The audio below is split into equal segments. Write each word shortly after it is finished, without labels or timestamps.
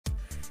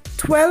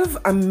12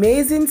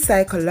 amazing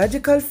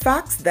psychological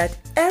facts that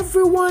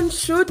everyone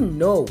should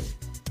know.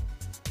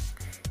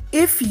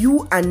 If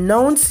you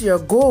announce your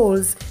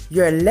goals,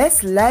 you're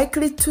less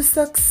likely to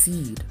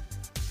succeed.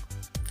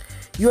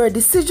 Your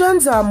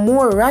decisions are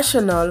more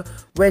rational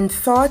when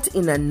thought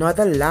in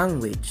another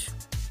language.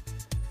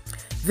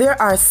 There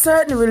are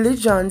certain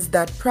religions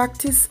that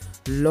practice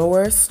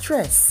lower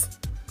stress.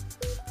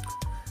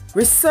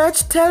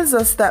 Research tells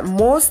us that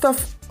most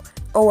of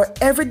our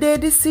everyday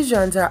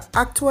decisions are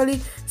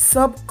actually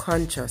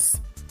subconscious.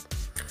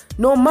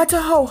 No matter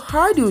how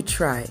hard you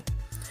try,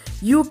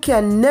 you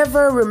can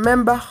never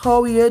remember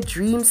how your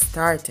dream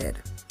started.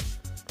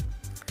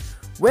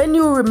 When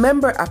you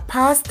remember a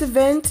past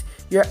event,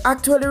 you're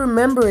actually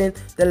remembering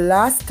the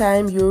last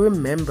time you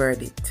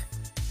remembered it.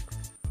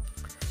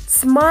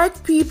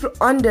 Smart people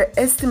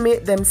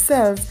underestimate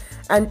themselves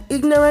and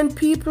ignorant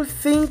people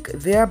think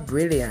they're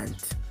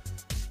brilliant.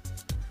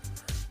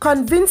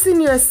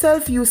 Convincing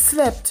yourself you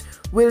slept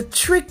will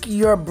trick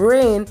your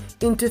brain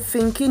into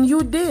thinking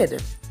you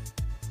did.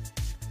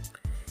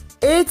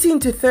 18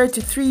 to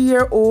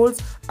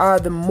 33-year-olds are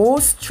the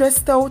most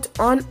stressed out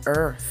on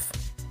earth.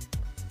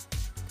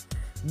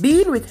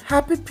 Being with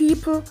happy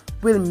people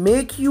will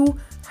make you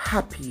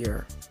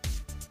happier.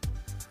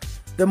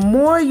 The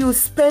more you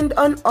spend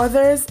on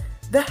others,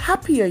 the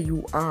happier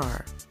you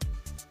are.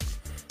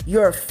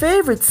 Your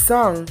favorite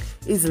song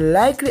is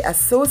likely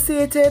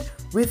associated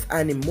with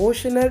an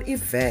emotional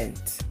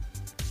event.